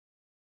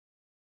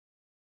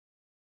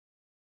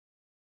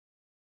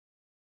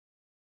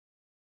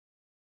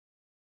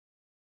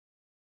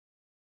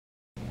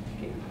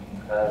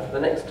The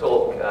next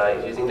talk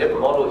is using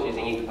different models,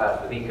 using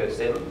EcoPath with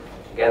EcoSim,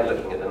 again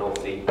looking at the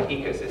North Sea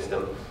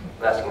ecosystem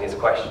and asking this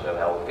question of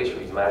how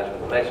fisheries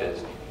management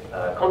measures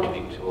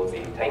contribute towards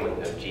the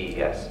attainment of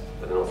GES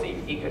for the North Sea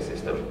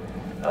ecosystem,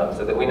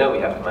 so that we know we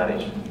have to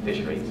manage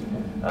fisheries.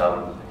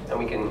 And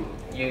we can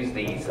use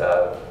these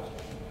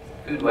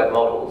food web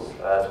models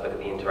to look at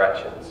the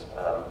interactions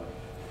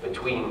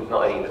between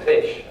not only the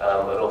fish,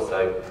 but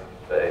also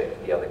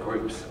the other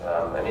groups.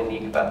 And in the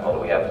EcoPath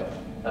model we have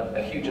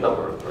a huge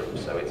number of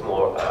groups, so it's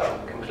more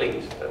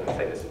complete than,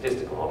 say, the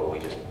statistical model we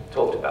just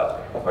talked about,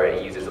 where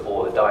it uses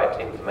all the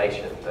diet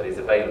information that is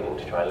available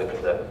to try and look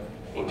at the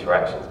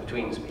interactions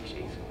between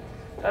species.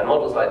 And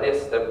models like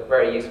this, they're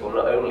very useful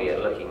not only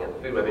at looking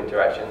at food web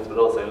interactions, but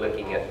also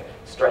looking at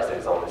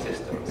stresses on the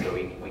system, so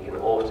we can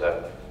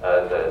alter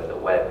the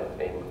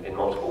web in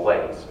multiple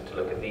ways to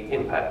look at the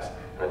impacts.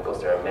 And of course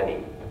there are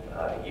many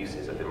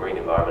uses of the marine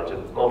environment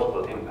and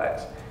multiple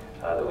impacts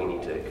that we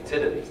need to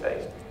consider these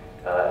days.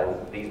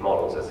 And these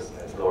models,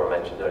 as Laura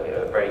mentioned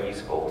earlier, are very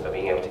useful for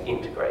being able to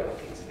integrate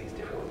these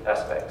different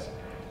aspects.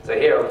 So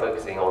here I'm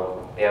focusing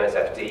on the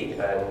MSFD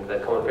and the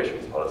Common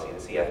Fisheries Policy, the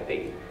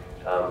CFP.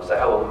 So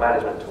how will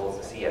management towards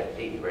the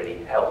CFP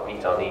really help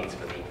meet our needs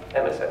for the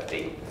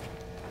MSFD?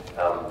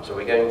 So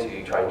we're going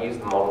to try and use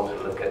the model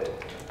to look at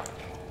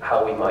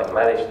how we might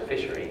manage the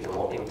fisheries and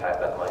what impact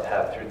that might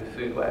have through the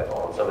food web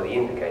on some of the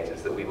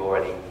indicators that we've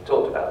already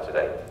talked about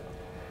today.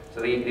 So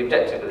the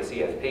objective of the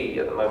CFP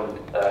at the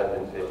moment,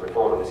 the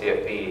reform of the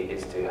CFP,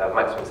 is to have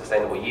maximum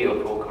sustainable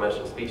yield for all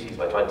commercial species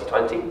by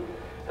 2020 and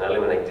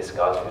eliminate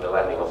discards through the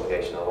landing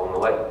obligation along the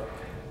way.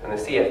 And the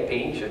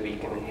CFP should be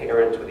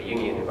coherent with the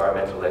Union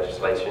environmental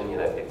legislation. You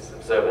know, it's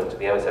observant to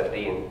the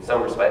MSFD in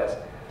some respects,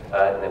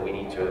 and that we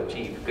need to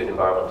achieve good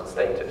environmental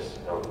status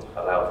and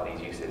allow for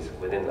these uses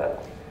within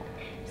that.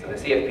 So the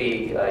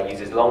CFP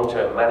uses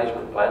long-term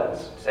management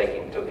plans,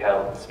 taking into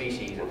account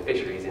species and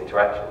fisheries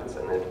interactions,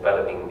 and then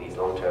developing these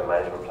long-term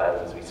management plans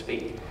as we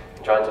speak,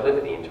 and trying to look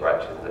at the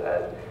interactions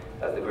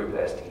as the group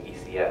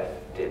STECF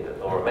did that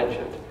Laura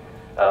mentioned.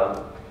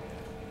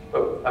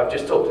 But I've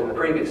just talked in the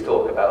previous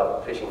talk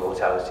about fishing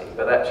mortality,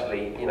 but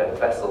actually, you know,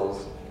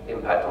 vessels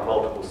impact on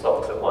multiple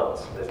stocks at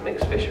once. There's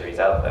mixed fisheries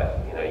out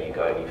there. You know, you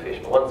go and you fish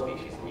for one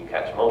species and you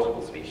catch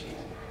multiple species.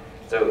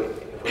 So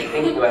if we're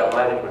thinking about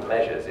management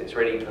measures, it's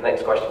really, the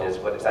next question is,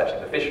 well, it's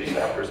actually the fisheries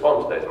that have to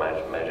respond to those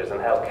management measures,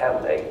 and how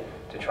can they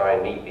to try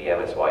and meet the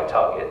MSY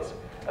targets,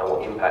 and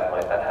what impact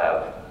might that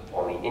have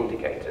on the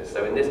indicators.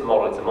 So in this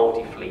model, it's a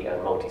multi-fleet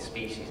and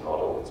multi-species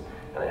model,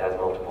 and it has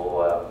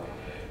multiple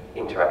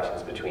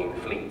interactions between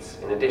fleets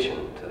in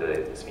addition to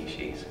the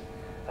species.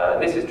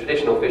 This is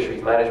traditional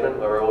fisheries management,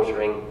 where we're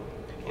altering,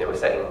 you know, we're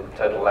setting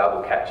total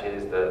allowable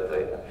catches,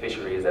 the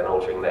fishery is then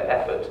altering their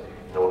effort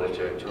in order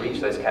to reach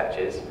those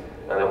catches,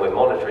 and then we're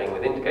monitoring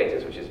with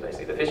indicators, which is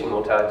basically the fishing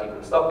mortality from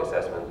the stock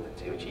assessment,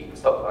 to achieve the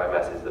stock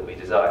biomasses that we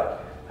desire.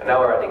 And now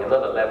we're adding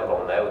another level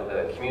on there with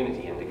the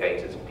community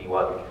indicators,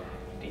 D1,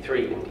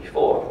 D3, and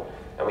D4,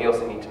 and we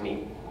also need to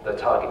meet the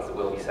targets that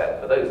will be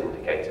set for those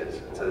indicators,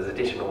 and so there's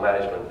additional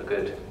management for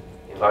good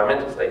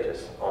environmental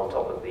status on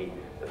top of the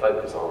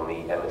focus on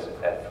the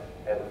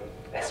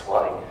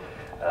MSY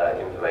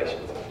information.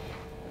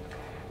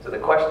 So the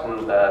question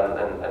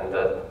and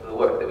the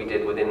work that we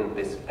did within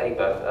this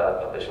paper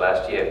published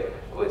last year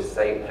was,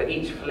 say, for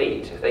each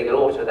fleet, if they could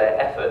alter their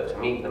effort to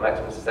meet the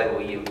maximum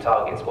sustainable yield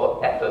targets,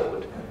 what effort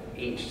would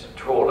each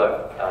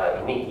trawler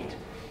need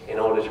in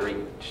order to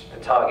reach the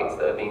targets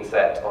that are being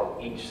set on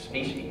each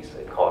species?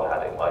 So cod,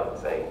 haddock, pike,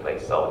 say,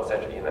 place, sole,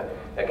 etc. You know,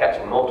 they're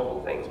catching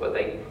multiple things, but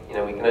they, you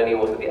know, we can only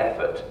alter the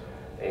effort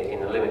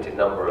in a limited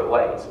number of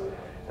ways.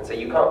 And so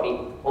you can't meet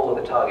all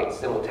of the targets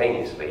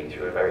simultaneously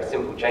through a very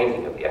simple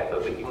changing of the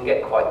effort, but you can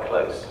get quite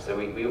close. So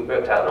we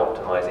worked out an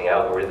optimizing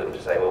algorithm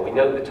to say, well, we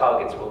know the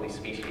targets for all these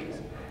species.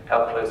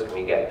 How close can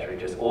we get through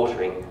just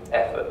altering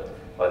effort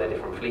by the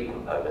different fleet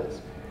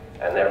components?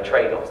 And there are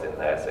trade-offs in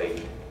there. So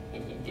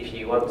if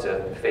you want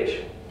to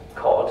fish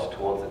cod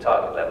towards the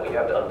target level, you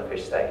have to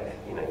underfish safe.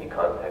 You know, you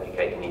can't have your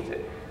cake and eat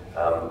it.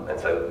 And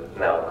so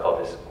now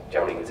cod is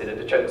generally considered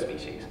a choke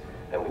species,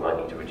 and we might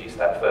need to reduce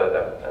that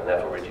further, and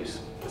therefore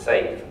reduce the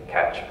safe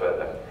catch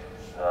further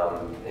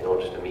in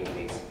order to meet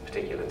these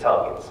particular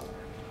targets.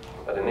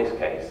 But in this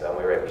case,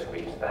 we were able to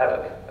reach the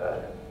haddock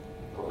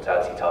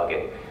mortality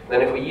target. And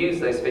then if we use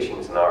those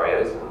fishing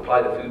scenarios and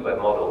apply the food web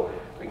model,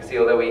 we can see,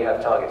 although we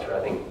have targets for,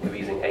 I think, we're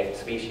using 8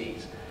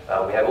 species,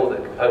 we have all the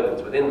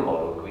components within the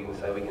model. We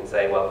can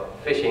say, well,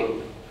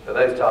 fishing for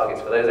those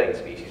targets for those 8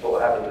 species, what will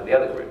happen to the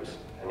other groups?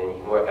 And then you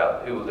can work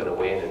out who are going to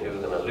win and who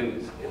are going to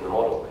lose in the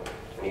model.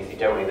 And you see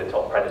generally the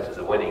top predators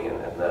are winning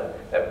and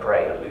their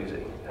prey are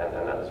losing, and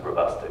that is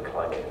robust to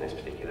climate in this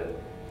particular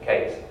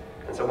case.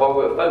 And so while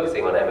we're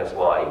focusing on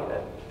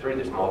MSY, through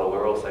this model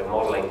we're also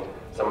modelling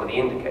some of the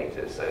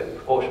indicators, so the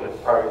proportion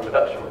of primary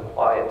production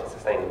required to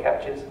sustain the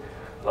catches,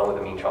 along with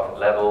the mean trophic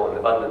level and the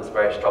abundance of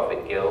various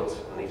trophic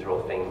gills, and these are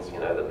all things, you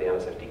know, that the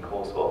MSFD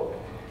calls for.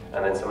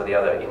 And then some of the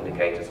other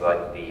indicators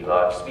like the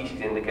large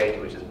species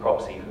indicator, which is a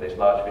proxy for this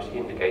large fish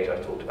indicator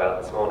I talked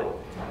about this morning.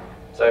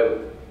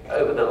 So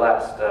over the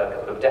last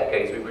couple of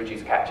decades, we've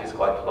reduced catches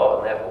quite a lot,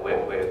 and therefore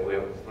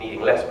we're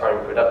needing less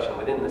prone production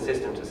within the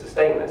system to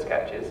sustain those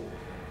catches.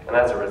 And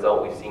as a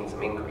result, we've seen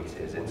some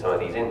increases in some of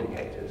these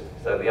indicators.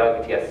 So the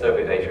IPTS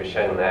survey data is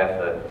shown there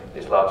for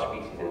this large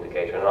species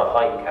indicator, and our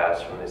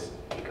hindcast from this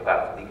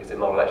ecosim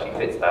model actually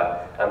fits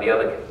that, and the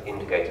other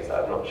indicators that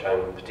I've not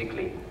shown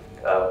particularly,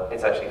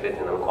 it's actually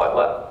fitting them quite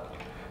well.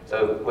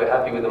 So we're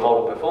happy with the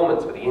model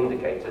performance for the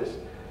indicators.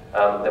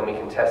 Then we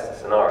can test the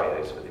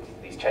scenarios for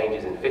these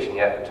changes in fishing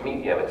effort to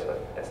meet the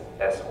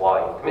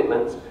MSY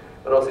commitments,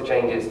 but also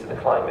changes to the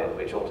climate,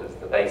 which alters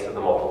the base of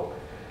the model.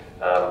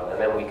 And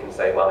then we can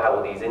say, well, how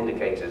will these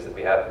indicators that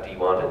we have for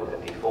D1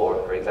 and D4,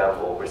 for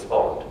example,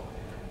 respond?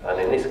 And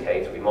in this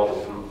case, we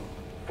modeled them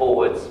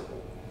forwards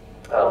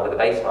with a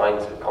baseline,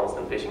 so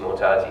constant fishing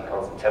mortality,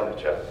 constant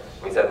temperature.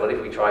 And we said, well,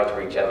 if we try to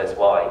reach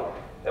MSY,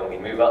 then we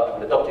move up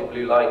from the dotted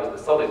blue line to the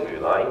solid blue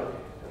line,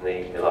 and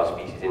the large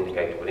species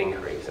indicator would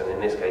increase. And in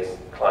this case,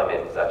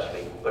 climate is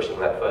actually pushing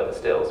that further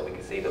still, so we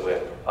can see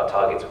that our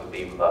targets would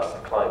be robust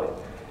climate.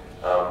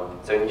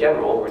 So in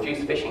general,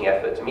 reduced fishing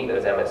effort to meet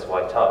those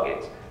MSY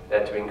targets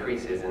led to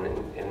increases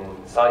in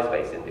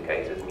size-based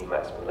indicators, mean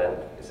maximum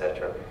length,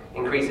 etc.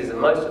 Increases in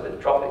most of the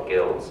trophic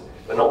gills,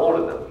 but not all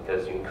of them,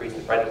 because you increase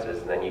the predators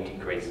and then you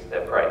decrease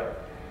their prey.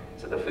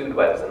 So the food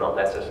webs are not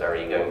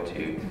necessarily going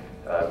to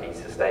be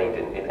sustained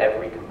in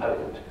every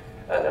component.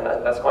 And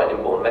that's quite an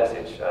important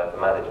message for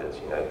managers.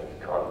 You know,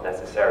 you can't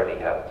necessarily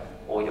have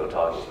all your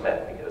targets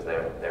met because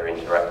they're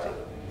interacting.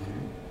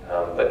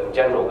 But in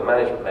general, the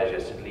management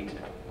measures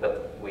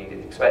that we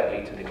expect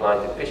lead to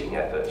declines in fishing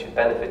effort should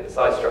benefit the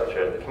size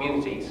structure of the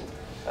communities,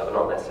 but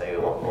not necessarily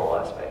on all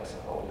aspects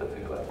of the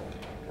food web.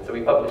 And so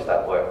we published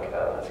that work,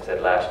 as I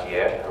said, last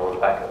year, and on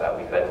the back of that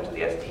we fed into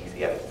the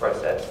STCF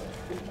process,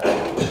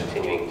 and we're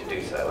continuing to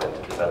do so and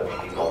to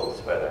develop these models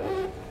further.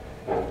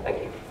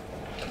 Thank you.